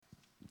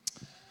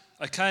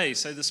Okay,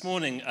 so this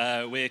morning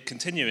we're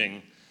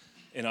continuing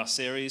in our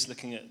series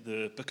looking at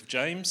the book of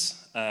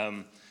James.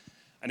 And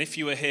if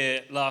you were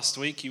here last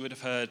week, you would have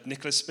heard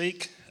Nicholas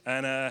speak.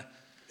 And I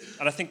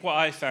think what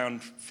I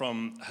found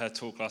from her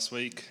talk last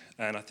week,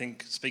 and I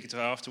think speaking to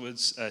her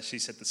afterwards, she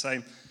said the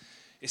same,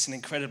 it's an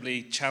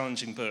incredibly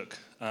challenging book.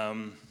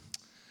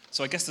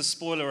 So I guess the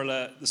spoiler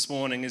alert this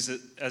morning is that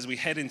as we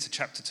head into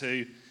chapter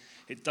 2,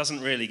 it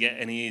doesn't really get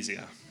any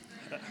easier.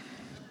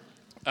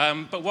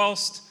 But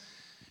whilst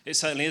it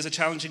certainly is a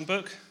challenging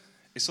book,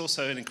 it's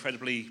also an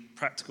incredibly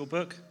practical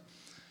book.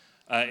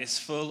 It's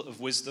full of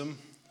wisdom,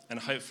 and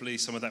hopefully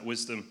some of that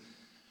wisdom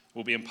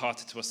will be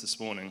imparted to us this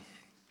morning.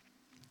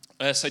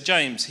 So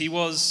James, he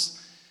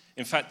was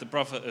in fact the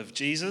brother of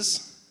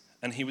Jesus,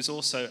 and he was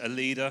also a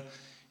leader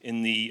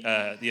in the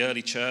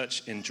early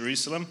church in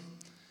Jerusalem.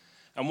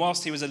 And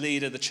whilst he was a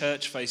leader, the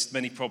church faced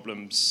many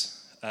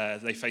problems.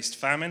 They faced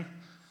famine,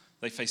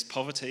 they faced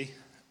poverty,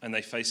 and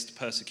they faced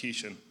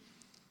persecution.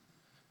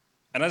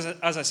 And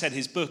as I said,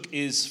 his book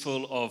is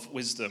full of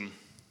wisdom.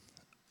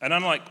 And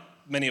unlike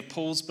many of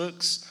Paul's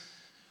books,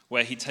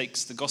 where he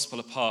takes the gospel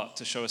apart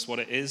to show us what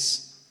it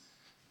is,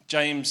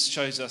 James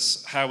shows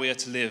us how we are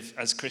to live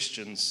as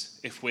Christians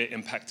if we're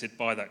impacted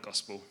by that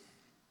gospel.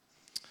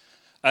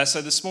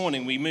 So this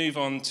morning we move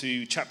on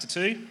to chapter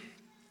 2.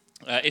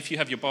 If you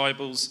have your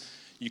Bibles,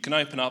 you can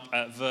open up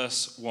at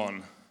verse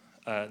 1.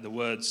 The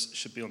words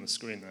should be on the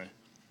screen though.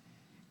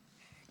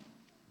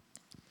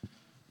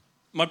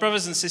 My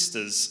brothers and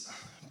sisters,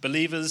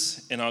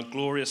 believers in our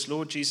glorious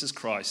Lord Jesus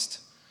Christ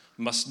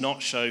must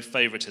not show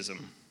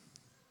favoritism.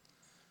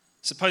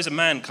 Suppose a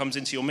man comes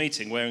into your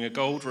meeting wearing a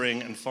gold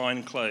ring and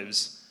fine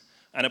clothes,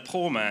 and a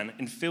poor man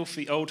in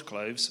filthy old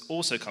clothes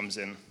also comes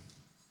in.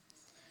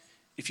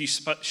 If you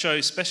show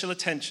special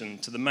attention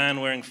to the man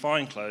wearing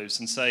fine clothes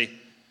and say,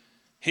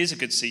 "Here's a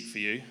good seat for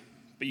you,"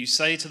 but you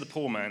say to the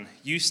poor man,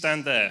 "You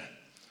stand there,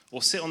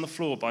 or sit on the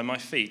floor by my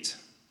feet,"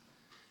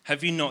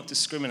 have you not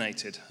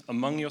discriminated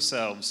among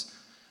yourselves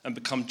and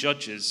become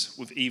judges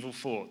with evil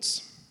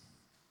thoughts?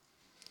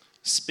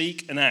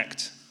 Speak and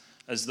act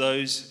as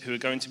those who are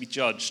going to be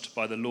judged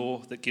by the law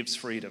that gives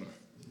freedom,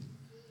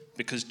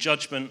 because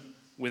judgment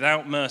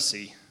without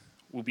mercy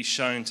will be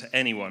shown to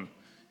anyone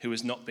who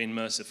has not been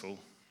merciful.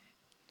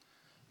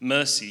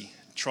 Mercy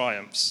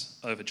triumphs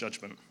over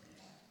judgment.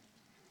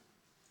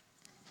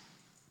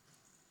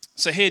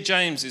 So here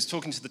James is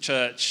talking to the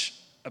church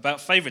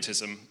about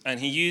favoritism, and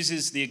he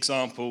uses the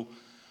example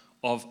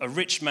of a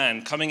rich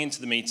man coming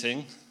into the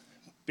meeting,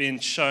 being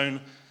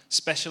shown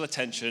special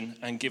attention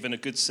and given a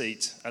good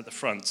seat at the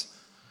front,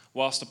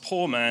 whilst a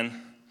poor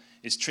man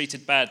is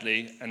treated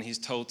badly and he's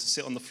told to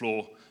sit on the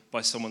floor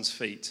by someone's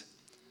feet.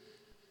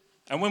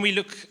 And when we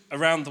look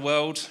around the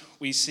world,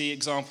 we see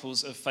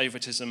examples of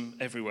favoritism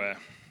everywhere.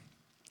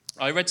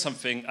 I read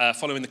something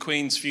following the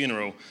Queen's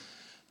funeral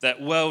that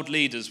world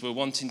leaders were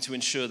wanting to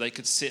ensure they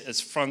could sit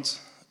as close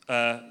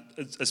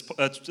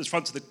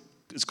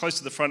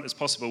to the front as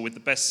possible with the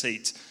best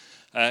seat,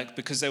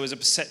 because there was a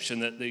perception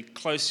that the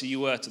closer you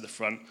were to the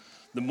front,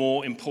 the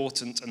more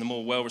important and the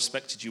more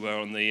well-respected you were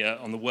on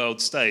the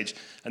world stage.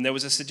 And there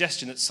was a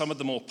suggestion that some of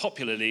the more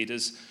popular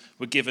leaders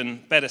were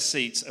given better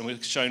seats and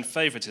were shown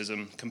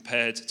favoritism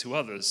compared to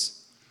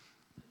others.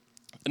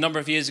 A number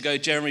of years ago,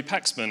 Jeremy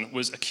Paxman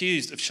was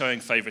accused of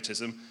showing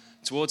favoritism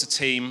towards a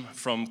team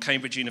from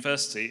Cambridge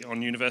University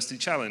on University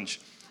Challenge.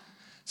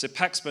 So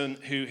Paxman,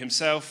 who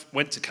himself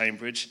went to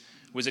Cambridge,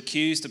 was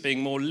accused of being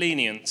more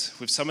lenient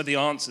with some of the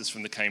answers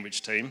from the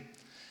Cambridge team,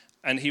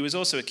 and he was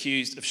also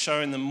accused of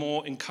showing them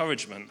more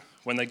encouragement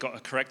when they got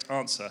a correct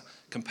answer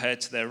compared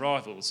to their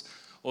rivals.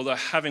 Although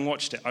having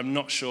watched it, I'm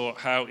not sure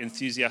how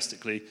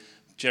enthusiastically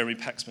Jeremy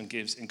Paxman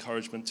gives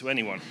encouragement to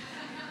anyone.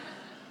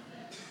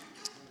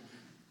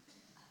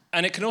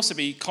 And it can also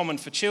be common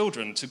for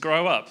children to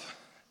grow up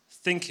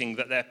thinking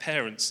that their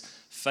parents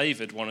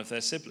favoured one of their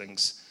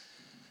siblings.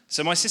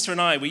 So my sister and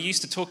I, we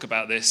used to talk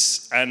about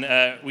this, and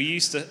we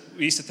used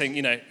to think,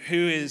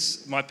 who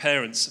is my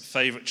parents'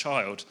 favourite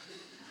child?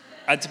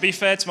 And to be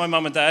fair to my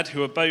mum and dad,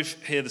 who are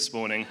both here this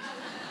morning,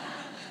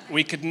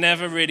 we could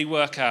never really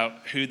work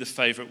out who the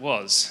favourite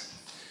was.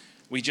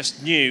 We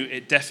just knew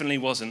it definitely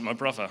wasn't my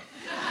brother.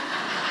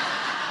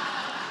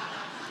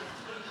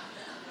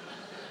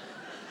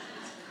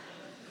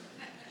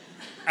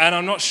 And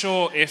I'm not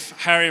sure if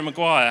Harry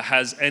Maguire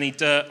has any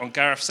dirt on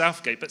Gareth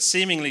Southgate, but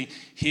seemingly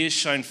he has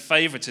shown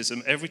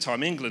favouritism every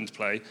time England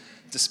play,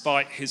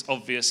 despite his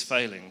obvious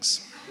failings.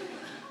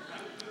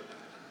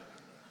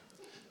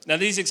 Now,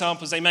 these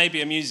examples, they may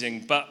be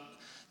amusing, but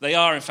they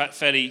are in fact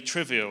fairly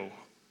trivial,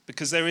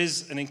 because there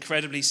is an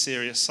incredibly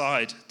serious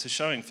side to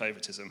showing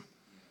favouritism.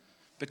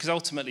 Because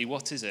ultimately,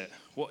 what is it?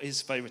 What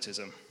is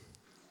favouritism?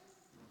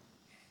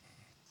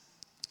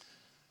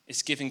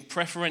 It's giving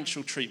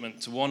preferential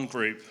treatment to one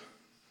group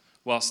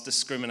whilst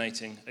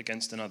discriminating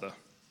against another.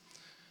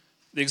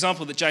 The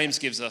example that James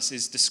gives us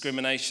is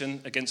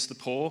discrimination against the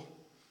poor,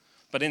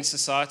 but in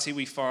society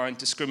we find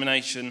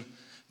discrimination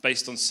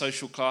based on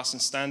social class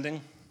and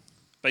standing,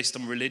 based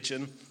on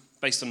religion,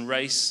 based on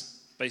race,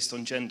 based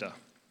on gender.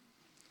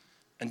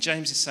 And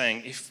James is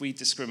saying if we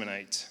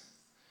discriminate,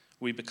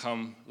 we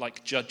become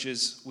like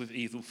judges with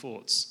evil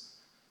thoughts.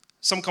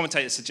 Some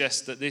commentators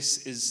suggest that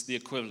this is the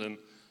equivalent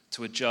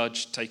to a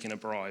judge taking a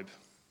bribe.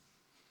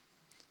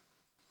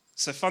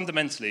 So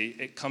fundamentally,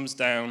 it comes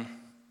down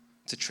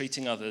to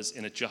treating others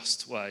in a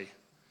just way.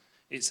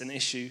 It's an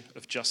issue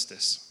of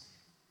justice.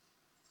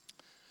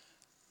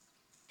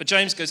 But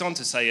James goes on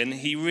to say, and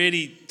he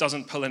really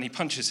doesn't pull any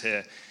punches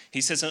here, he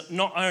says that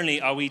not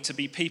only are we to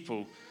be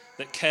people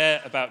that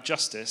care about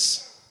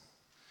justice,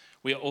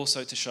 we are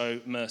also to show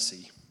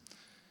mercy.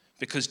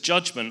 Because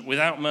judgment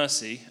without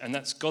mercy, and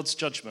that's God's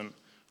judgment,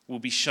 will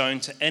be shown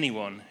to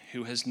anyone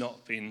who has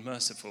not been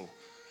merciful.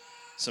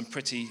 Some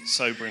pretty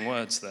sobering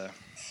words there.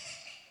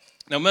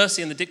 Now,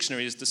 mercy in the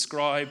dictionary is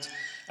described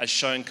as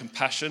showing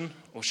compassion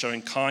or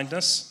showing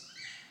kindness.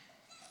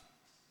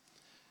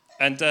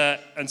 And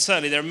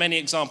certainly there are many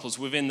examples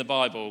within the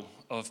Bible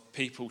of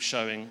people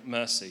showing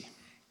mercy.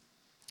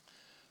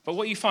 But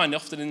what you find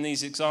often in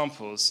these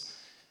examples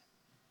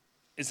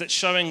is that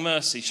showing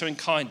mercy, showing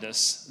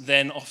kindness,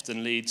 then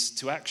often leads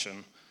to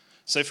action.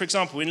 So, for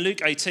example, in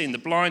Luke 18, the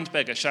blind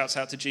beggar shouts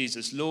out to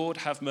Jesus, "Lord,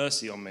 have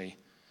mercy on me."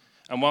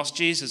 And whilst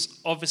Jesus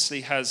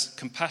obviously has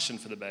compassion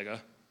for the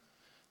beggar,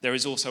 there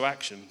is also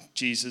action.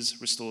 Jesus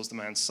restores the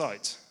man's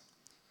sight.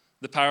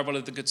 The parable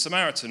of the Good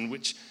Samaritan,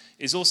 which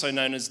is also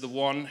known as the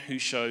one who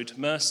showed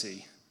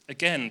mercy.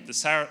 Again,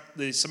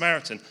 the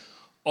Samaritan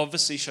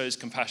obviously shows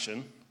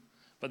compassion,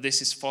 but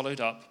this is followed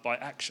up by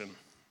action.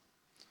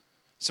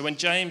 So when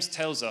James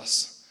tells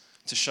us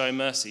to show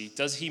mercy,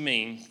 does he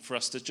mean for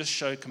us to just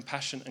show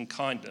compassion and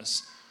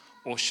kindness,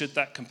 or should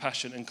that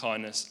compassion and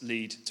kindness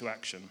lead to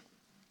action?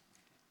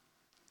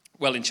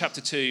 Well, in chapter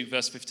 2,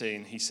 verse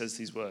 15, he says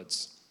these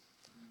words.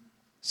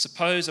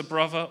 Suppose a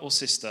brother or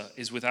sister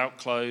is without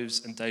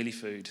clothes and daily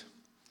food.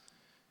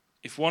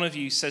 If one of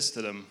you says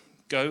to them,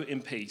 "Go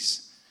in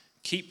peace,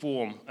 keep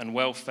warm and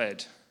well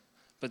fed,"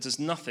 but does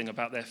nothing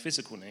about their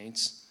physical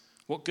needs,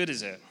 what good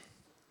is it?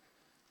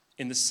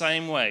 In the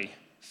same way,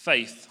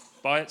 faith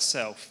by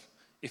itself,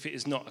 if it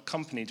is not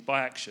accompanied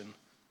by action,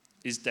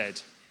 is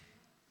dead.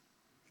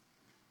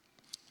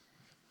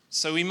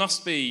 So we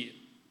must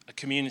be a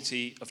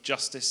community of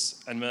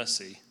justice and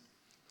mercy.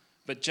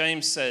 But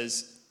James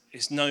says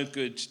it's no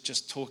good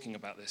just talking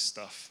about this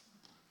stuff.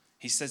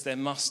 He says there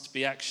must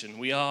be action.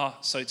 We are,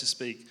 so to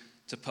speak,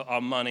 to put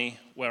our money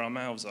where our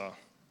mouths are.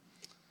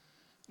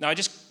 Now, I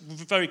just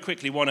very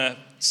quickly want to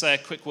say a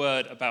quick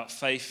word about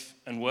faith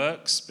and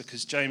works,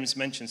 because James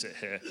mentions it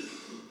here.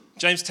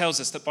 James tells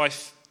us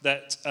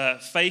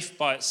that faith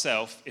by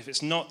itself, if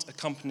it's not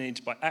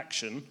accompanied by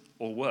action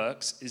or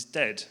works, is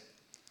dead.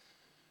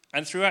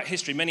 And throughout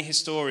history, many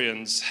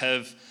historians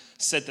have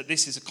said that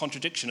this is a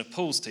contradiction of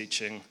Paul's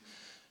teaching,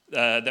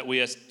 that we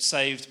are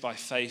saved by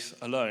faith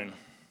alone.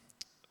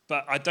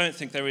 But I don't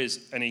think there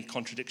is any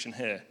contradiction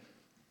here.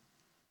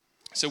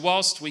 So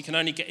whilst we can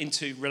only get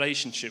into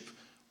relationship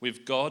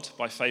with God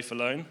by faith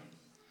alone,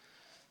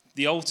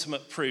 the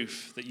ultimate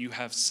proof that you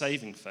have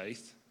saving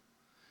faith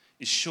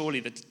is surely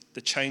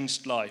the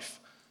changed life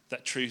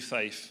that true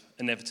faith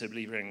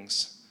inevitably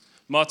brings.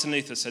 Martin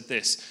Luther said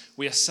this,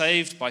 "We are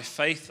saved by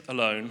faith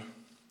alone,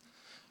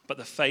 but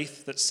the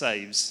faith that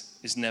saves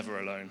is never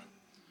alone.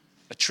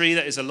 A tree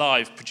that is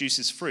alive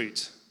produces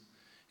fruit.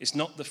 It's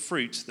not the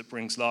fruit that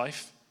brings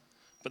life,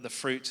 but the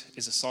fruit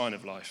is a sign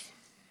of life."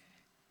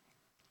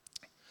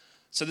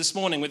 So this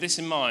morning, with this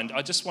in mind,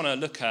 I just want to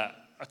look at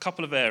a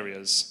couple of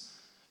areas.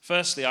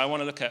 Firstly, I want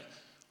to look at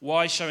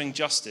why showing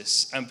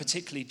justice, and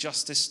particularly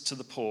justice to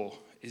the poor,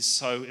 is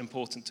so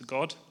important to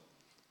God.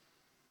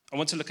 I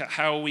want to look at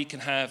how we can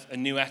have a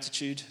new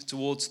attitude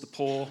towards the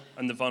poor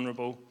and the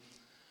vulnerable.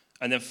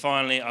 And then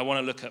finally, I want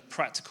to look at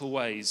practical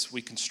ways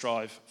we can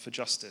strive for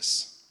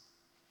justice.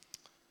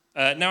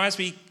 Now, as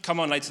we come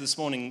on later this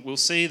morning, we'll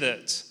see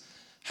that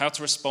how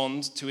to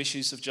respond to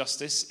issues of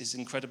justice is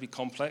incredibly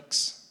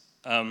complex.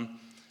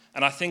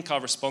 And I think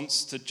our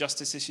response to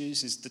justice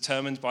issues is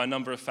determined by a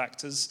number of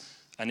factors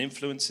and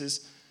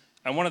influences.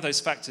 And one of those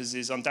factors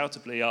is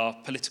undoubtedly our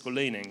political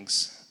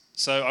leanings.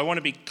 So I want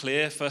to be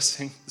clear first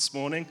thing this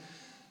morning.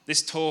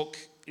 This talk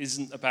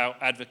isn't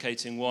about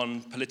advocating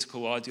one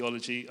political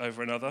ideology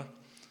over another.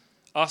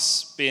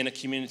 Us being a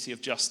community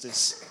of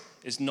justice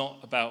is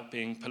not about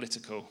being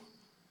political.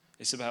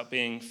 It's about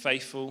being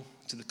faithful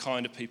to the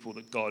kind of people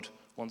that God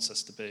wants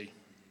us to be.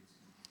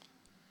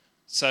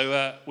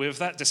 So with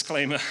that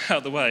disclaimer out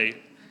of the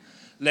way,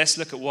 let's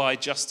look at why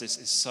justice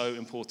is so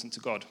important to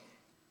God.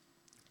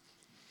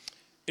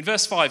 In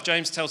verse 5,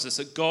 James tells us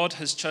that God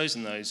has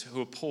chosen those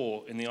who are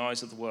poor in the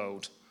eyes of the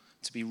world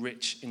to be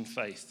rich in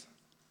faith.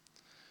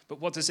 But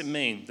what does it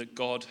mean that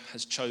God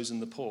has chosen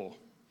the poor?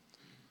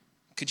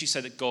 Could you say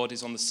that God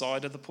is on the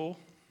side of the poor?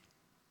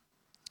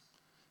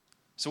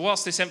 So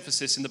whilst this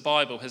emphasis in the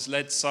Bible has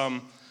led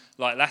some,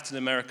 like Latin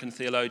American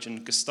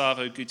theologian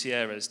Gustavo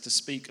Gutierrez, to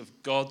speak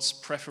of God's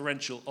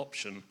preferential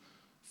option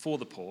for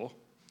the poor,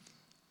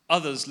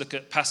 others look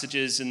at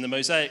passages in the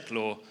Mosaic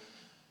Law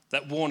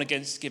that warn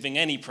against giving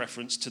any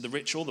preference to the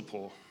rich or the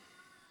poor.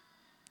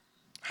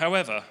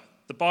 However,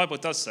 the Bible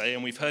does say,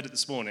 and we've heard it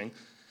this morning,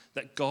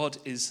 that God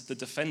is the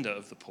defender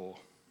of the poor.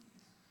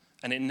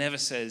 And it never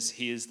says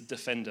he is the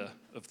defender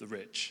of the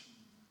rich.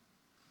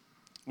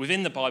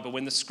 Within the Bible,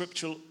 when the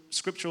scriptural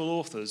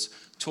authors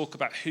talk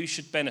about who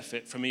should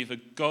benefit from either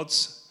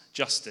God's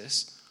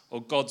justice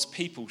or God's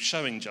people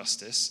showing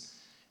justice,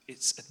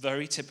 it's a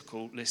very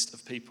typical list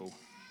of people.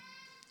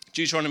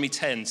 Deuteronomy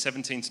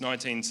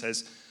 10:17-19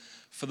 says,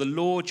 "For the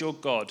Lord your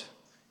God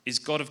is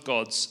God of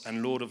gods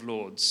and Lord of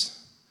lords,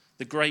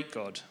 the great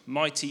God,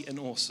 mighty and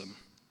awesome,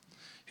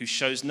 who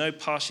shows no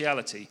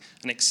partiality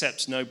and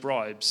accepts no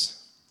bribes.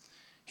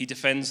 He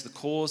defends the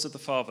cause of the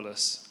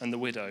fatherless and the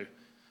widow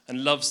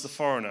and loves the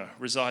foreigner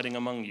residing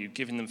among you,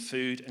 giving them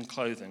food and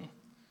clothing.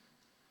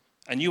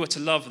 And you are to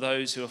love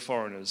those who are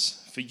foreigners,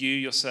 for you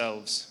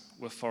yourselves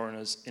were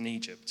foreigners in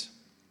Egypt."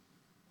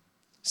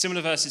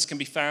 Similar verses can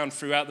be found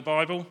throughout the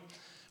Bible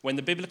when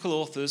the biblical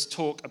authors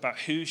talk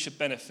about who should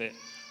benefit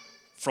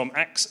from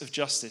acts of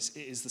justice.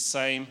 It is the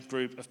same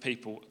group of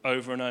people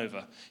over and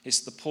over.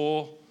 It's the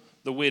poor,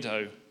 the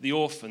widow, the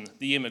orphan,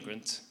 the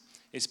immigrant.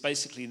 It's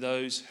basically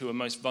those who are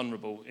most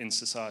vulnerable in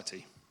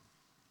society.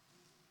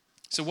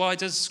 So why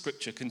does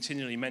Scripture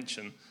continually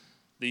mention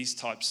these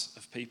types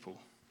of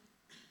people?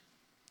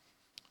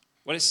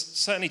 Well, it's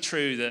certainly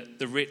true that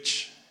the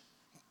rich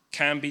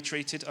can be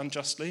treated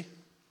unjustly,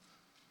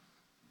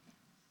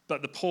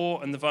 but the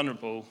poor and the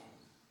vulnerable,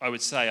 I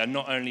would say, are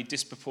not only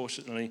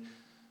disproportionately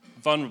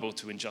vulnerable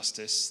to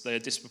injustice, they are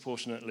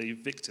disproportionately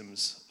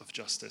victims of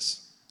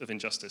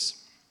injustice.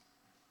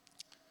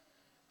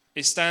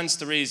 It stands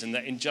to reason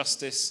that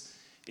injustice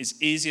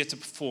is easier to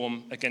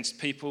perform against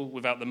people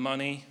without the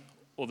money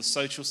or the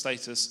social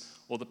status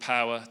or the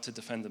power to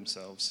defend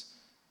themselves.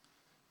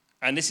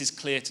 And this is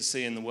clear to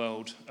see in the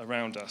world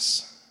around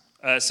us.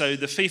 So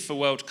the FIFA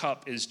World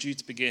Cup is due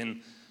to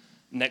begin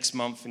next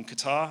month in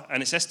Qatar,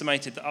 and it's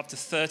estimated that up to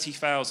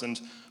 30,000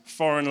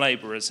 foreign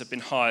labourers have been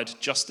hired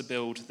just to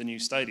build the new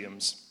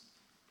stadiums.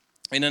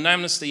 In an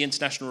Amnesty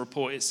International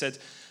report, it said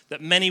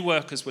that many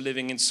workers were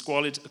living in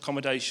squalid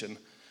accommodation,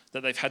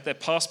 that they've had their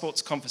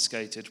passports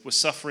confiscated, were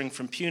suffering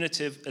from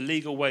punitive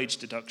illegal wage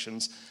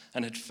deductions,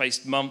 and had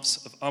faced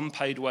months of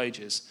unpaid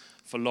wages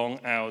for long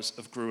hours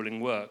of gruelling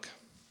work.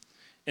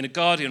 In a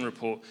Guardian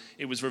report,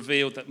 it was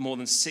revealed that more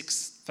than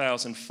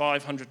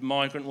 6,500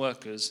 migrant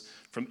workers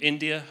from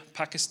India,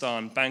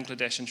 Pakistan,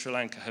 Bangladesh and Sri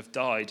Lanka have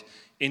died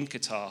in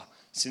Qatar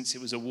since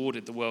it was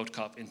awarded the World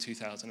Cup in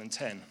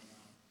 2010.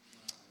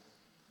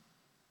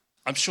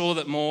 I'm sure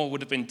that more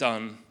would have been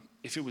done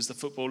if it was the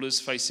footballers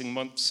facing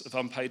months of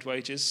unpaid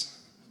wages.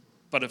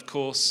 But of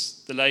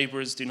course, the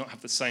labourers do not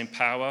have the same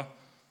power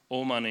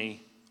or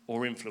money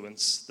or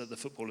influence that the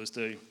footballers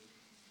do.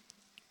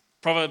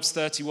 Proverbs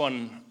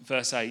 31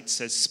 verse 8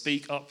 says,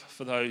 "Speak up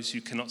for those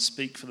who cannot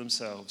speak for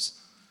themselves,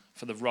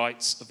 for the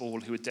rights of all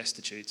who are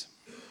destitute."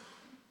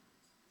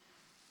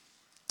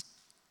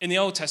 In the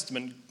Old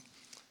Testament,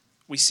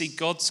 we see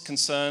God's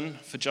concern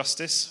for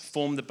justice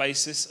form the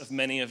basis of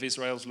many of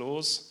Israel's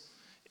laws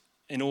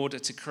in order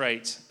to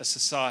create a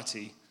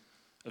society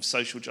of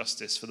social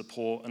justice for the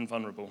poor and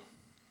vulnerable.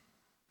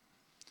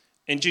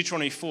 In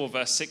Deuteronomy 4,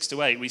 verse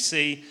 6-8, we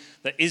see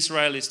that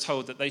Israel is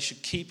told that they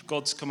should keep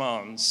God's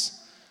commands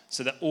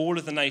so that all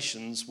of the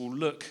nations will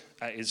look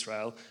at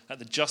Israel, at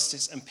the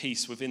justice and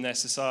peace within their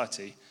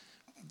society,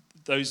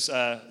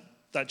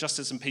 that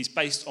justice and peace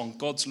based on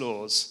God's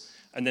laws,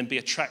 and then be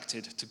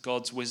attracted to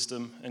God's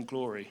wisdom and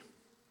glory.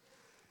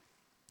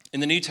 In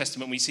the New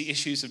Testament, we see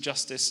issues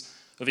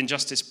of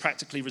injustice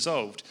practically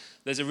resolved.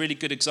 There's a really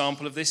good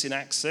example of this in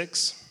Acts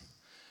 6.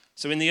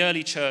 So in the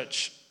early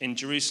church in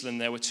Jerusalem,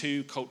 there were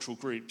two cultural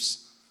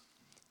groups,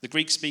 the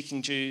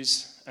Greek-speaking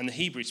Jews and the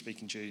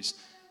Hebrew-speaking Jews.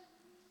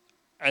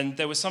 And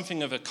there was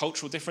something of a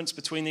cultural difference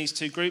between these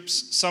two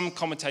groups. Some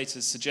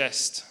commentators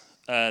suggest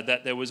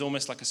that there was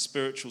almost like a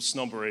spiritual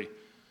snobbery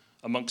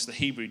amongst the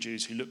Hebrew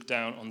Jews who looked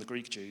down on the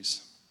Greek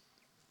Jews.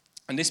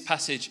 And this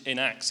passage in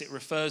Acts, it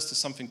refers to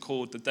something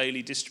called the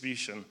daily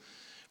distribution,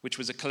 which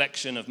was a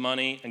collection of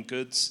money and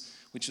goods,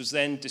 which was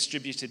then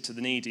distributed to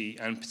the needy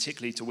and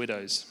particularly to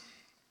widows.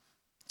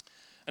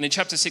 And in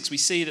chapter 6, we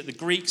see that the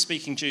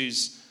Greek-speaking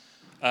Jews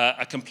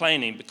are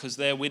complaining because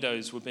their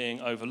widows were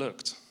being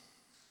overlooked.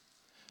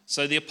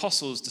 So the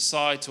apostles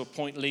decide to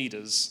appoint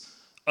leaders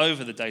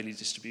over the daily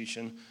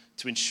distribution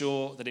to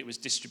ensure that it was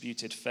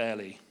distributed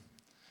fairly.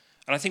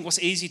 And I think what's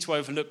easy to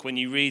overlook when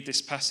you read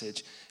this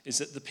passage is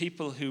that the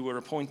people who were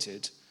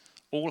appointed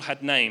all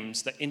had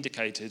names that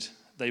indicated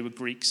they were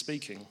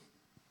Greek-speaking.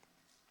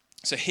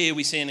 So here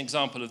we see an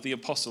example of the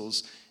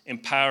apostles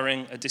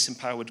empowering a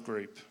disempowered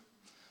group.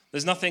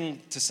 There's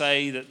nothing to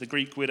say that the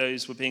Greek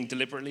widows were being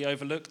deliberately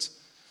overlooked,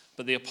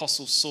 but the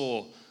apostles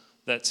saw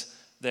that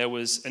there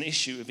was an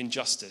issue of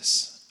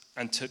injustice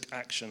and took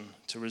action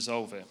to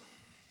resolve it.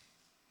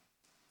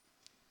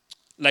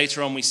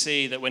 Later on, we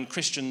see that when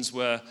Christians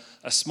were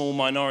a small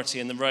minority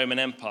in the Roman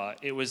Empire,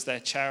 it was their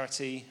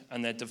charity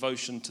and their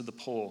devotion to the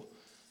poor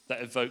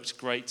that evoked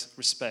great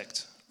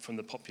respect from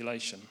the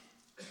population.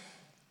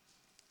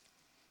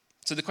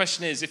 So the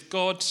question is, if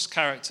God's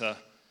character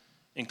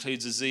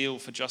includes a zeal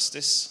for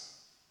justice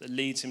that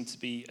leads him to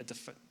be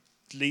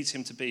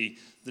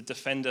the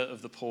defender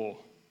of the poor.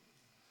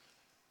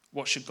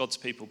 What should God's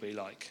people be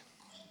like?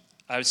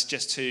 I would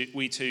suggest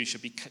we too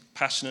should be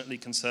passionately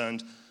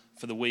concerned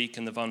for the weak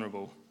and the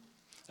vulnerable.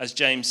 As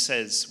James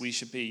says, we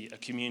should be a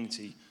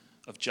community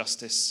of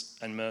justice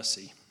and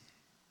mercy.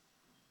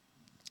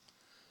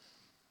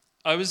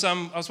 I was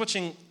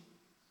watching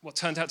what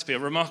turned out to be a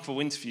remarkable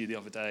interview the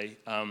other day.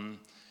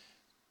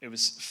 It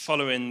was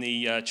following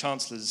the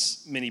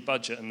Chancellor's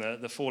mini-budget and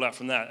the fallout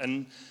from that.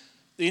 And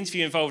the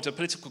interview involved a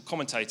political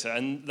commentator,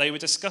 and they were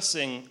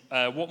discussing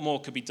what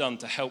more could be done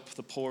to help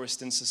the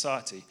poorest in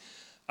society.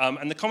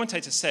 And the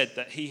commentator said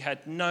that he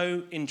had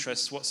no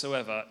interest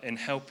whatsoever in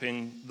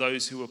helping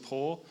those who were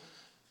poor,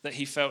 that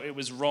he felt it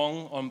was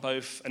wrong on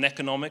both an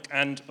economic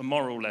and a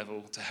moral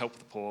level to help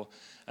the poor,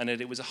 and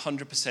that it was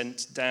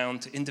 100% down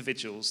to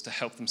individuals to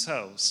help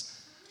themselves.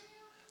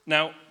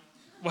 Now,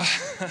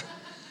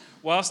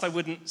 whilst I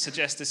wouldn't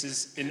suggest this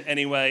is in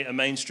any way a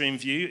mainstream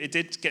view, it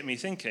did get me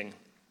thinking,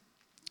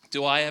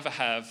 do I ever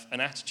have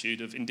an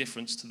attitude of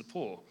indifference to the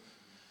poor?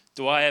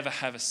 Do I ever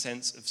have a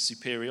sense of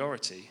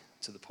superiority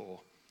to the poor?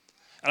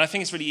 And I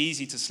think it's really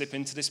easy to slip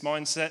into this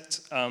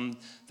mindset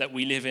that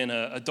we live in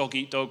a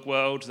dog-eat-dog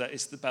world, that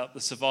it's about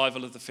the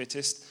survival of the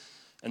fittest,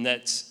 and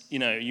that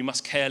you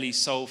must care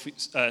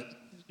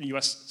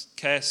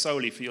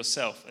solely for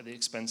yourself at the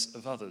expense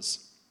of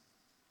others.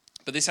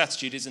 But this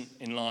attitude isn't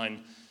in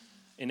line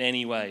in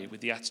any way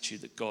with the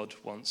attitude that God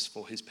wants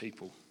for his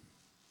people.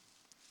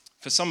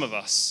 For some of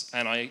us,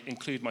 and I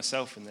include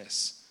myself in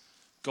this,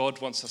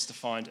 God wants us to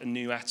find a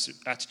new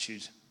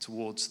attitude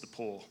towards the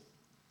poor.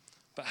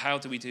 But how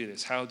do we do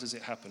this? How does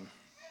it happen?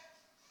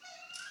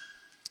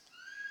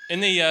 In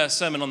the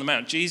Sermon on the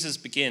Mount, Jesus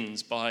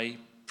begins by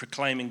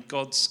proclaiming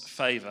God's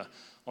favour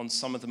on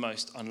some of the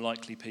most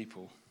unlikely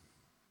people.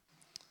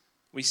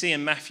 We see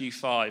in Matthew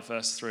 5,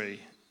 verse 3,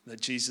 that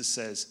Jesus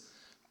says,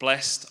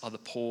 "Blessed are the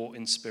poor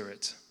in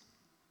spirit."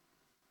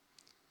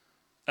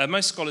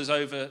 Most scholars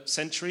over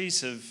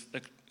centuries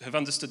have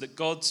understood that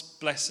God's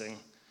blessing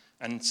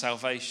and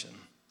salvation,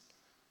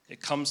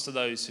 it comes to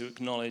those who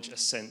acknowledge a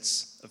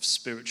sense of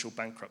spiritual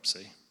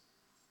bankruptcy.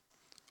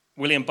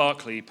 William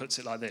Barclay puts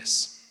it like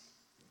this: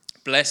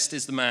 "Blessed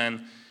is the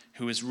man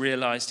who has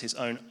realized his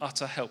own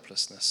utter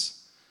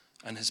helplessness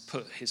and has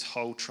put his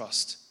whole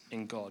trust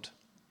in God."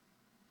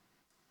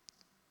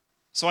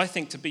 So I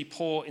think to be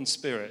poor in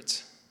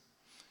spirit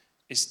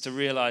is to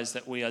realize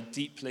that we are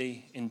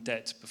deeply in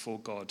debt before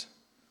God,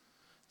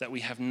 that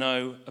we have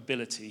no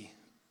ability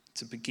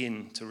to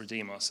begin to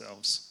redeem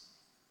ourselves.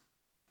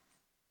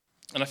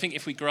 And I think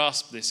if we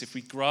grasp this, if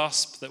we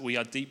grasp that we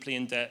are deeply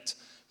in debt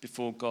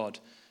before God,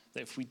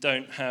 that if we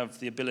don't have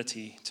the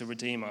ability to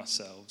redeem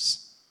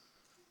ourselves,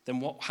 then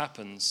what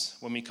happens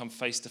when we come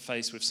face to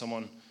face with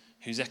someone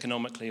who's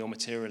economically or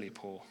materially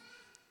poor?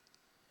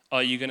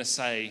 Are you going to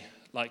say,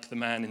 like the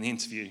man in the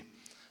interview,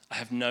 "I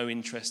have no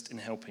interest in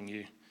helping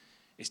you.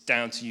 It's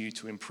down to you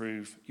to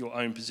improve your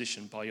own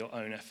position by your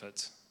own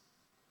effort"?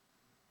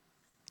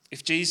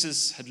 If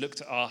Jesus had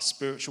looked at our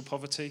spiritual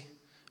poverty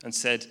and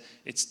said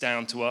it's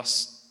down to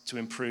us to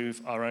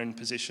improve our own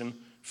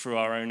position through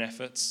our own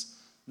efforts,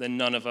 then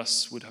none of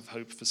us would have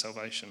hope for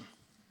salvation.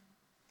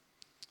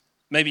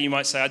 Maybe you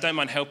might say, "I don't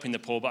mind helping the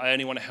poor, but I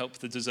only want to help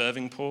the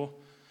deserving poor.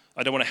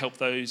 I don't want to help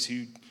those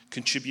who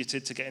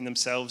contributed to getting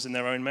themselves in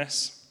their own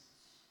mess."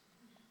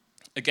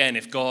 Again,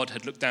 if God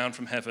had looked down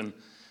from heaven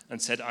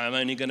and said, "I am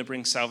only going to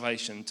bring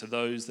salvation to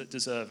those that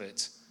deserve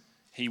it,"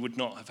 he would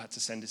not have had to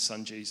send his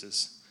son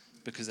Jesus,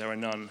 because there are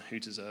none who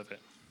deserve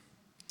it.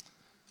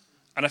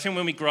 And I think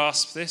when we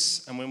grasp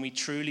this and when we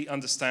truly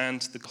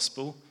understand the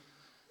gospel,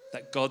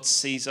 that God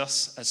sees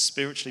us as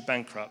spiritually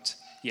bankrupt,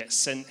 yet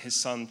sent his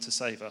son to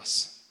save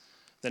us,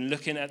 then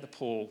looking at the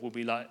poor will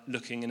be like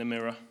looking in a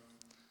mirror.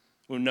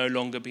 We'll no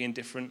longer be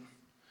indifferent.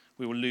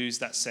 We will lose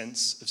that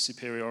sense of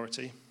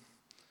superiority.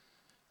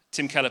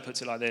 Tim Keller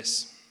puts it like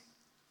this: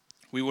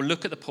 "We will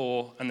look at the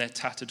poor and their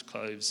tattered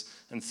clothes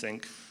and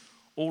think,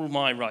 all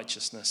my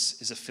righteousness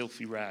is a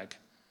filthy rag,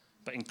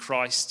 but in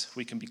Christ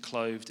we can be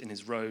clothed in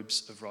his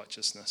robes of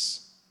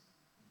righteousness."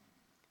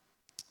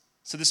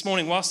 So this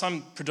morning, whilst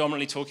I'm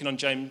predominantly talking on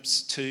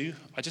James 2,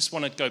 I just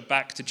want to go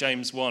back to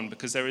James 1,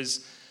 because there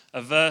is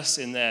a verse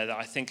in there that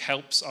I think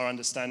helps our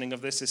understanding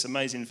of this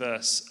amazing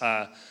verse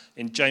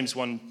in James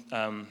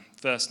 1,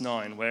 verse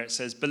 9, where it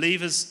says,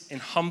 "Believers in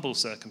humble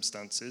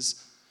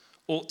circumstances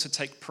ought to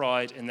take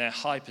pride in their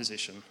high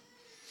position,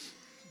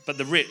 but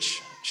the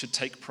rich should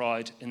take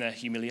pride in their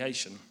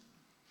humiliation."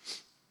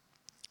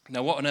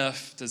 Now, what on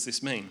earth does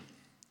this mean?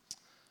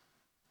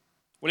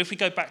 Well, if we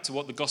go back to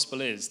what the gospel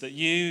is, that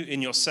you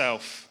in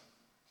yourself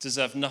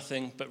deserve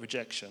nothing but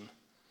rejection,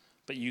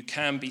 but you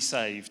can be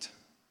saved,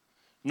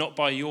 not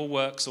by your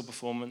works or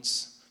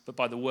performance, but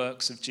by the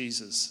works of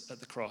Jesus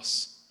at the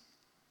cross.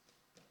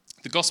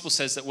 The gospel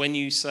says that when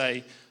you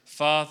say,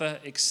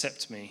 "Father,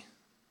 accept me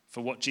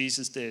for what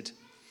Jesus did,"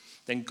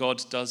 then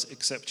God does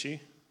accept you,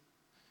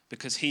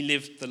 because he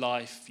lived the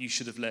life you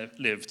should have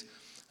lived,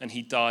 and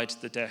he died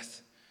the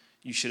death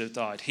you should have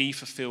died. He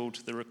fulfilled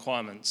the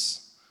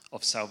requirements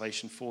of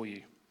salvation for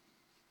you.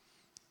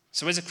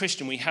 So as a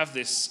Christian, we have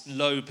this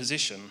low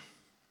position.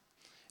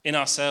 In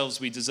ourselves,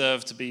 we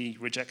deserve to be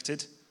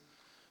rejected.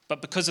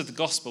 But because of the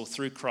gospel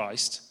through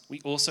Christ,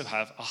 we also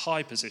have a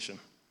high position.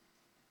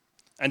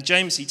 And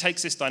James, he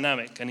takes this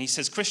dynamic and he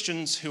says,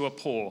 Christians who are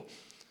poor,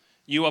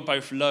 you are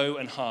both low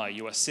and high.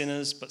 You are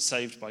sinners, but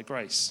saved by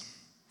grace.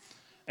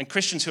 And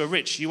Christians who are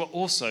rich, you are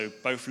also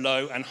both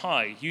low and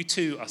high. You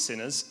too are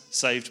sinners,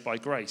 saved by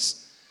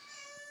grace.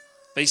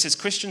 But he says,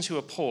 Christians who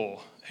are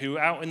poor, who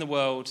out in the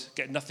world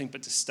get nothing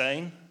but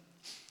disdain,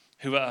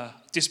 who are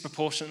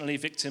disproportionately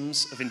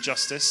victims of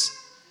injustice,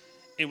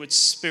 it would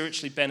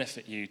spiritually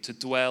benefit you to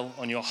dwell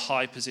on your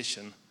high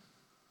position.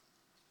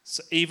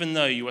 So even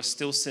though you are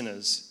still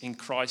sinners, in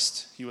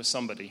Christ you are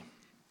somebody.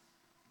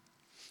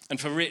 And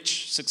for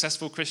rich,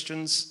 successful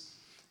Christians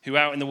who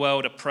out in the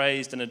world are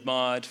praised and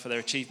admired for their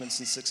achievements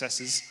and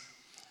successes,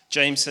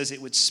 James says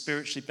it would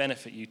spiritually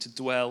benefit you to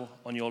dwell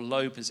on your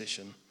low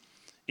position,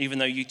 even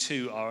though you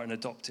too are an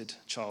adopted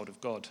child of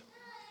God.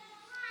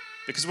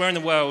 Because where in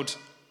the world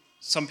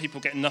some people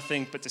get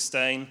nothing but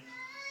disdain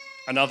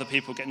and other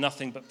people get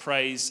nothing but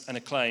praise and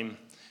acclaim,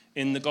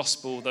 in the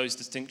gospel those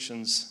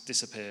distinctions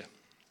disappear.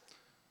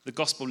 The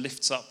gospel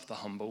lifts up the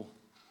humble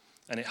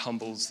and it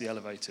humbles the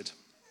elevated.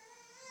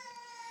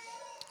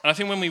 And I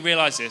think when we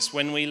realize this,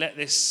 when we let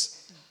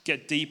this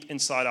get deep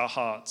inside our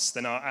hearts,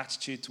 then our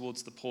attitude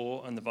towards the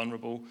poor and the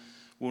vulnerable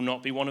will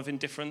not be one of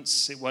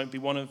indifference. It won't be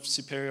one of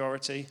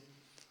superiority.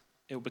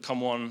 It will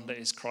become one that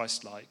is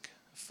Christ-like,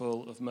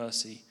 full of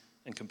mercy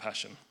and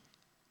compassion.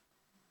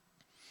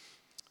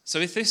 So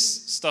if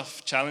this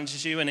stuff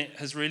challenges you, and it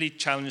has really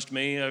challenged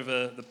me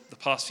over the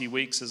past few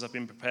weeks as I've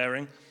been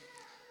preparing,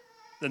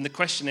 then the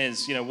question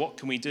is, what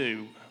can we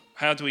do?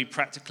 How do we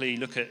practically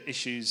look at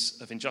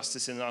issues of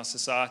injustice in our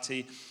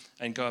society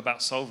and go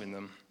about solving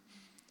them?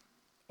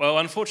 Well,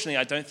 unfortunately,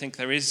 I don't think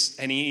there is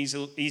any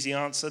easy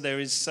answer. There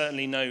is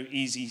certainly no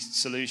easy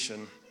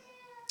solution.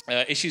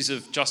 Issues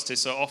of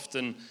justice are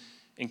often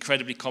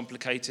incredibly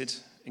complicated,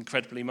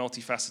 incredibly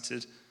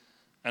multifaceted.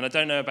 And I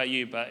don't know about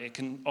you, but it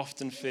can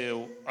often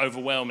feel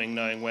overwhelming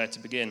knowing where to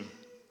begin.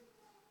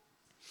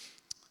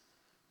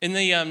 In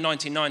the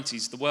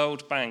 1990s, the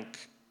World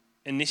Bank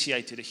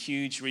initiated a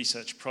huge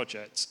research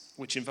project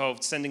which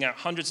involved sending out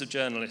hundreds of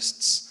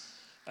journalists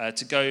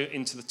to go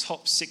into the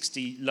top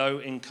 60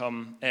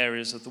 low-income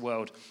areas of the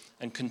world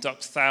and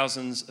conduct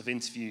thousands of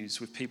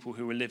interviews with people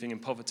who were living in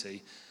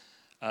poverty.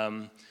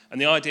 And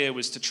the idea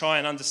was to try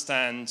and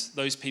understand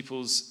those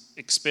people's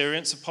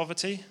experience of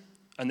poverty,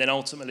 and then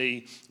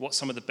ultimately what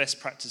some of the best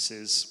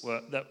practices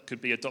were that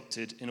could be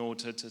adopted in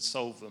order to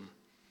solve them.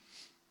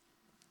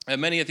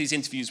 Many of these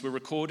interviews were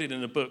recorded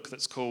in a book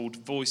that's called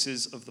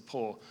Voices of the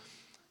Poor.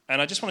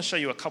 And I just want to show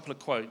you a couple of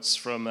quotes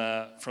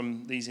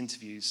from these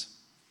interviews.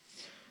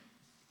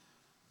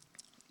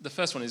 The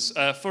first one is,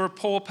 for a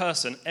poor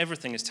person,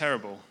 everything is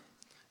terrible.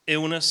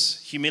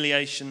 Illness,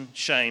 humiliation,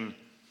 shame.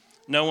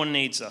 No one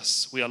needs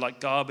us. We are like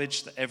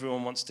garbage that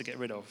everyone wants to get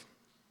rid of.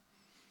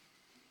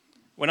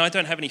 When I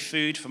don't have any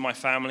food for my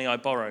family, I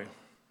borrow.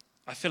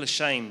 I feel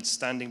ashamed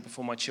standing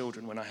before my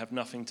children when I have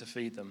nothing to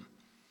feed them.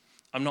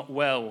 I'm not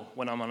well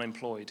when I'm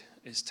unemployed.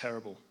 It's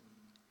terrible.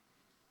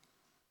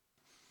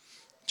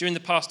 During the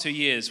past 2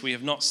 years, we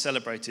have not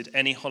celebrated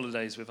any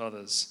holidays with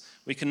others.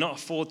 We cannot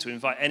afford to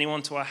invite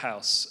anyone to our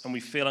house, and we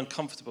feel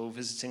uncomfortable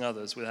visiting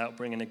others without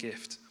bringing a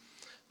gift.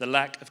 The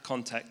lack of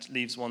contact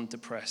leaves one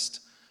depressed,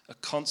 a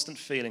constant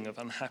feeling of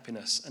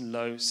unhappiness and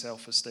low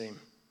self-esteem.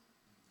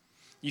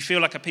 You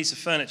feel like a piece of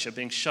furniture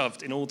being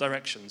shoved in all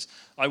directions.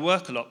 I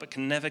work a lot but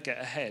can never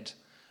get ahead.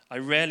 I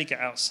rarely get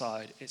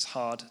outside. It's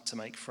hard to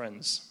make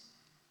friends.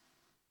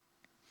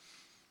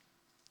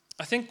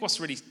 I think what's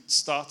really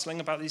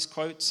startling about these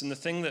quotes, and the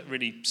thing that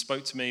really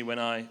spoke to me when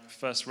I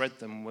first read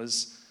them,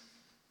 was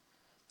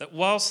that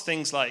whilst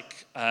things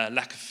like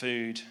lack of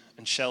food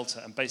and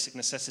shelter and basic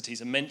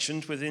necessities are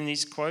mentioned within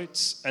these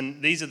quotes,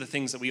 and these are the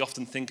things that we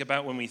often think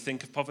about when we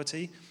think of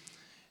poverty,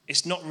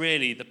 it's not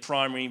really the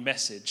primary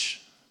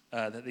message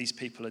that these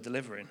people are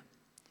delivering.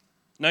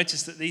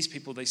 Notice that these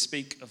people, they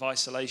speak of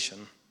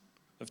isolation,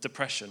 of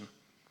depression,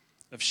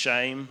 of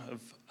shame,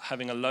 of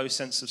having a low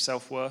sense of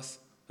self-worth,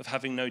 of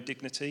having no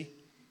dignity.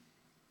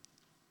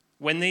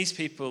 When these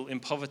people in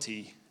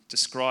poverty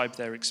describe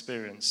their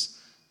experience,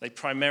 they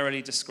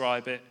primarily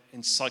describe it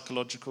in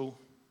psychological,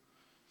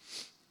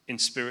 in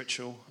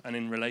spiritual, and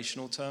in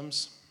relational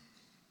terms.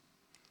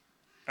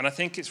 And I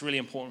think it's really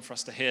important for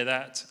us to hear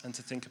that and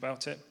to think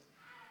about it,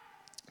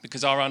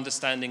 because our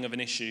understanding of an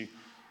issue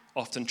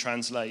often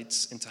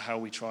translates into how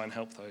we try and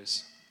help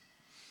those.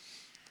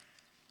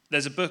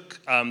 There's a book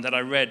that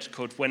I read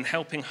called When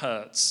Helping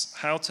Hurts,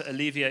 How to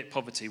Alleviate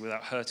Poverty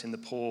Without Hurting the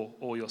Poor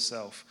or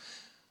Yourself.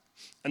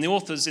 And the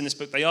authors in this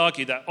book, they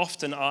argue that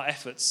often our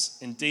efforts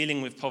in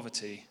dealing with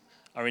poverty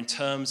are in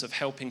terms of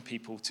helping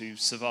people to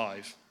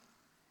survive.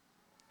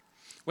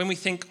 When we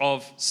think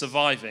of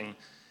surviving,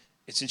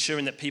 it's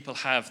ensuring that people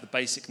have the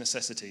basic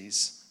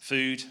necessities: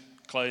 food,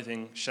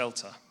 clothing,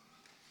 shelter.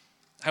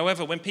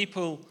 However, when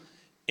people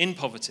in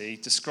poverty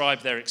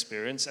describe their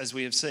experience as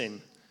we have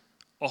seen.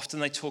 Often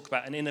they talk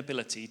about an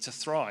inability to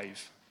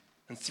thrive.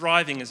 And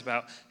thriving is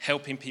about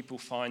helping people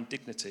find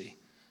dignity,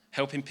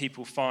 helping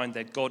people find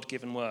their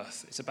God-given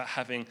worth. It's about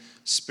having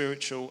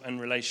spiritual and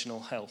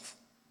relational health.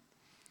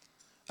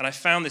 And I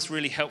found this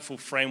really helpful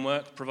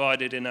framework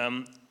provided in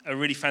a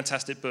really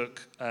fantastic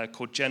book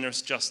called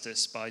Generous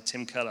Justice by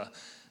Tim Keller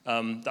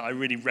that I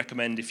really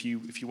recommend if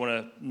you want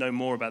to know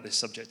more about this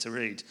subject to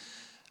read.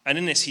 And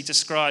in this, he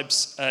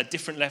describes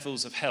different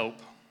levels of help.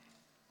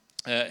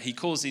 He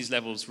calls these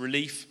levels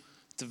relief,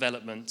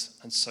 development,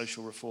 and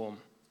social reform.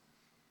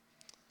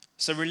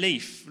 So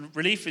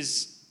relief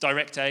is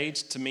direct aid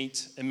to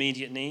meet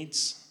immediate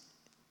needs,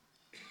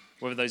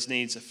 whether those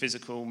needs are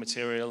physical,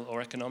 material,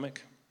 or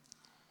economic.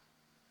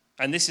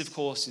 And this, of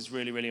course, is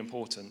really, really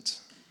important.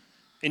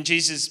 In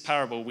Jesus'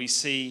 parable, we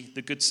see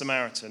the Good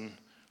Samaritan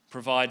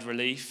provide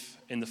relief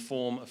in the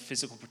form of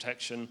physical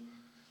protection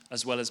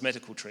as well as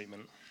medical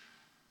treatment.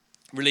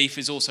 Relief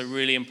is also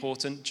really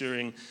important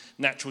during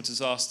natural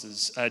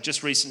disasters.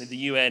 Just recently, the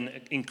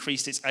UN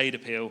increased its aid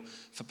appeal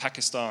for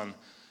Pakistan,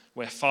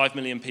 where 5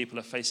 million people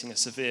are facing a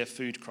severe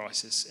food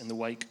crisis in the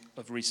wake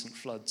of recent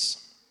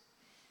floods.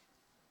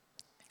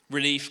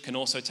 Relief can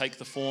also take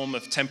the form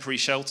of temporary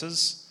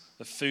shelters,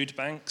 of food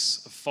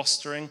banks, of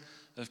fostering,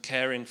 of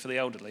caring for the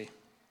elderly.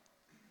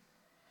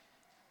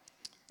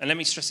 And let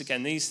me stress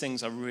again, these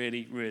things are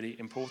really, really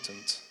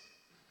important.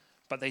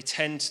 But they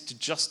tend to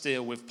just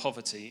deal with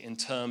poverty in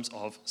terms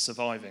of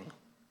surviving.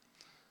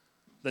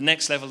 The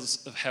next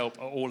levels of help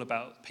are all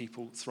about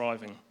people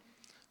thriving.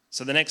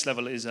 So the next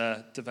level is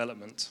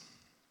development.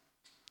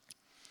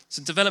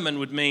 So development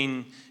would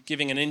mean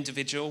giving an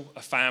individual,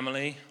 a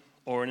family,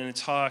 or an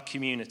entire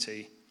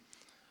community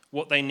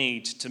what they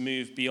need to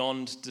move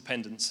beyond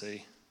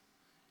dependency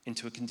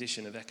into a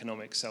condition of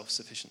economic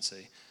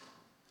self-sufficiency.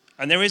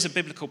 And there is a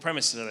biblical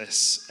premise to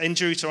this. In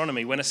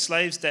Deuteronomy, when a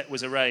slave's debt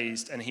was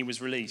erased and he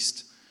was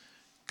released,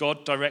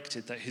 God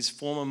directed that his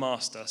former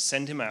master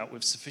send him out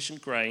with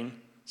sufficient grain,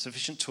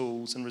 sufficient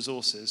tools and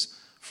resources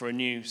for a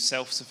new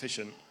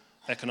self-sufficient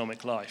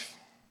economic life.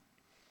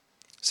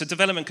 So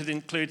development could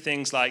include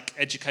things like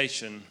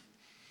education,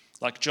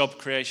 like job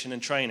creation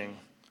and training,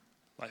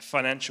 like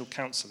financial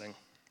counselling.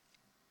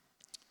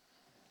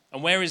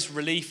 And whereas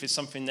relief is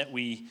something that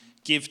we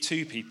give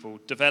to people,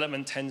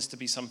 development tends to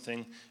be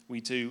something we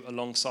do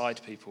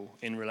alongside people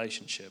in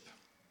relationship.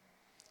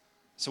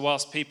 So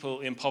whilst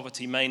people in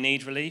poverty may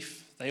need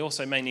relief, they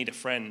also may need a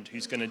friend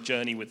who's going to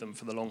journey with them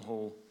for the long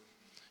haul,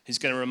 who's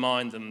going to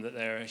remind them that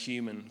they're a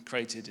human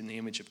created in the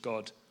image of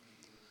God,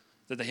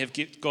 that they have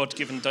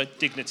God-given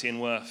dignity and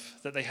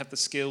worth, that they have the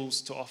skills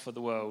to offer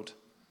the world,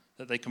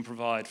 that they can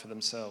provide for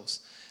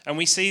themselves. And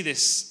we see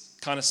this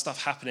kind of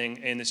stuff happening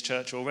in this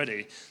church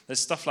already. There's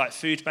stuff like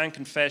Food Bank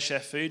and Fair Share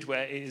Food,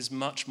 where it is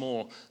much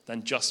more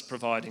than just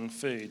providing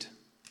food.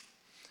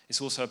 It's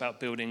also about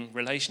building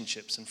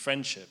relationships and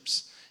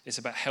friendships. It's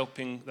about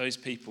helping those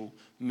people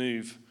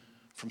move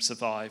from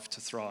survive to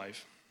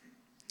thrive.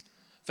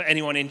 For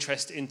anyone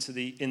interested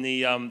in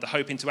the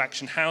Hope into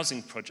Action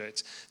housing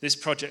project, this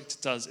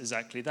project does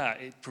exactly that.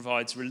 It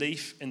provides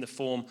relief in the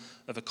form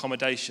of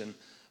accommodation,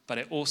 but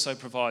it also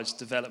provides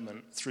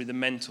development through the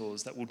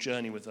mentors that will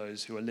journey with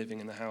those who are living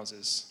in the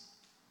houses.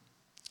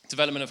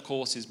 Development, of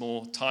course, is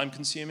more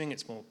time-consuming,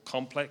 it's more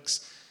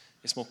complex,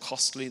 it's more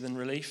costly than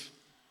relief,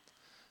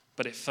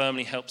 but it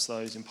firmly helps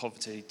those in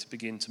poverty to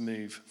begin to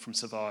move from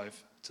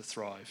survive to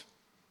thrive.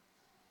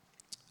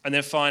 And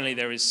then finally,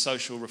 there is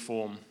social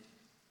reform.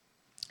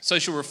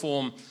 Social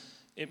reform,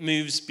 it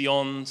moves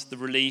beyond the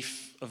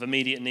relief of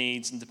immediate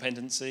needs and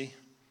dependency,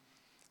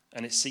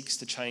 and it seeks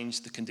to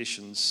change the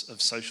conditions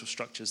of social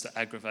structures that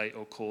aggravate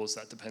or cause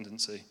that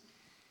dependency.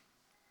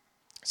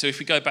 So if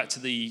we go back to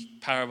the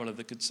parable of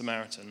the Good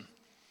Samaritan,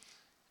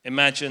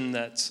 imagine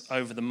that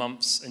over the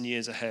months and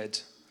years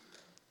ahead,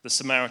 the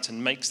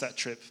Samaritan makes that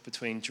trip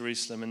between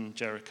Jerusalem and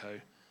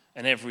Jericho,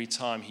 and every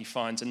time he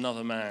finds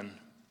another man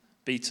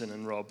beaten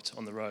and robbed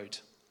on the road.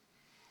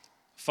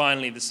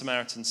 Finally, the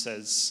Samaritan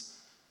says,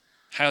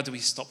 how do we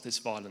stop this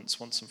violence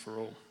once and for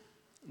all?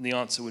 And the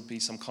answer would be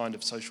some kind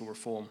of social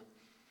reform.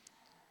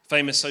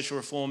 Famous social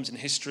reforms in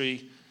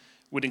history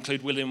would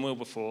include William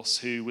Wilberforce,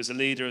 who was a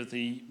leader of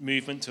the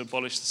movement to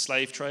abolish the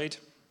slave trade.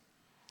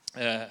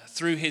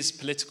 Through his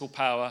political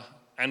power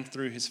and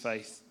through his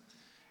faith,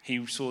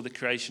 he saw the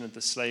creation of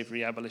the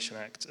Slavery Abolition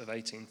Act of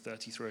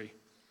 1833.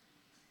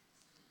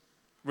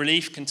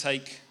 Relief can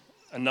take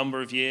a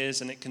number of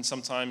years, and it can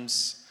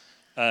sometimes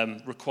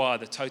require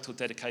the total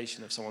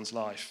dedication of someone's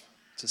life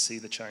to see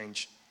the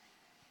change.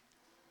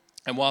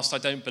 And whilst I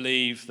don't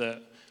believe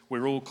that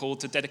we're all called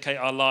to dedicate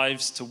our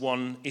lives to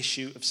one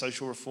issue of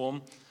social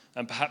reform,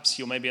 and perhaps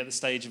you're maybe at the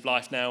stage of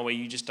life now where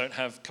you just don't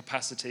have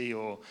capacity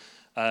or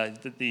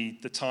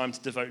the time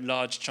to devote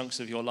large chunks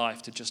of your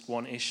life to just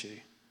one issue.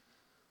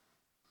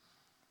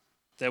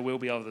 There will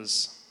be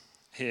others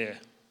here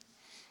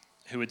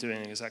who are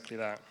doing exactly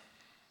that.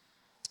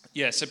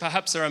 Yeah, so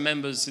perhaps there are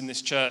members in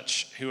this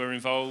church who are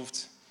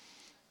involved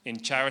in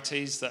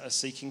charities that are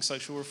seeking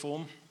social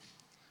reform.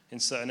 in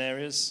certain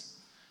areas.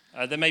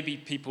 There may be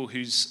people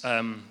whose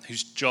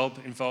job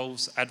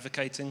involves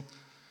advocating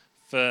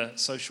for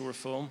social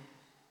reform.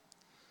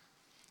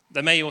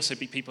 There may also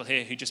be people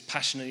here who just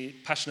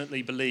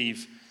passionately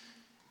believe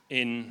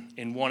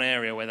in one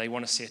area where they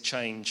want to see a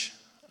change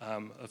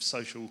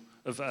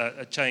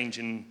a change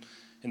in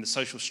the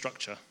social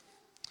structure,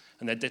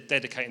 and they're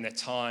dedicating their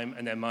time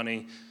and their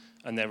money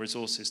and their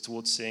resources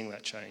towards seeing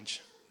that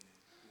change.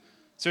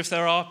 So if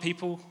there are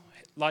people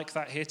like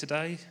that here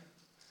today,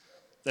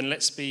 then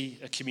let's be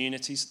a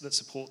community that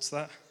supports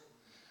that,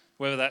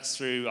 whether that's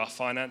through our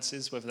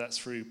finances, whether that's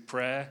through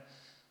prayer,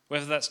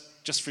 whether that's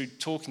just through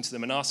talking to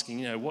them and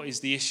asking, what is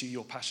the issue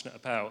you're passionate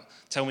about?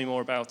 Tell me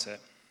more about it.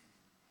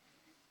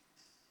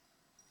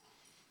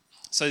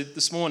 So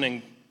this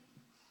morning,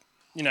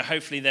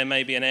 hopefully there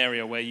may be an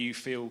area where you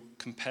feel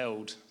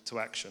compelled to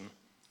action.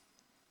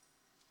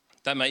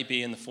 That may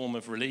be in the form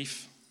of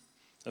relief,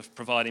 of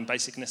providing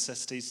basic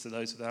necessities to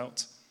those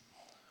without.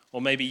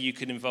 Or maybe you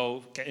could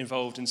get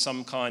involved in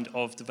some kind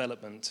of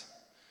development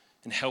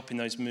in helping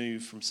those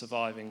move from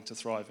surviving to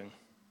thriving.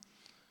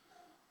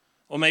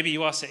 Or maybe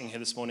you are sitting here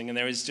this morning and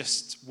there is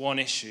just one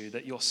issue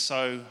that you're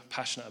so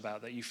passionate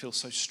about, that you feel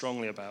so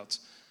strongly about,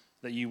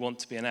 that you want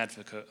to be an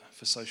advocate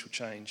for social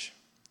change.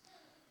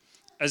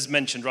 As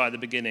mentioned right at the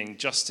beginning,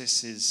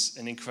 justice is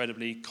an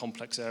incredibly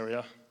complex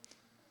area.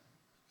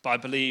 But I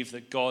believe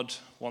that God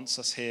wants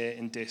us here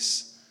in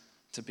Diss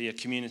to be a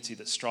community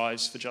that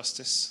strives for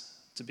justice,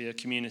 to be a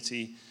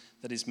community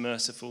that is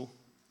merciful,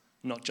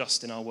 not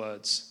just in our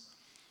words,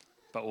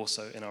 but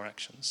also in our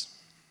actions.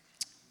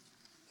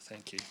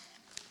 Thank you.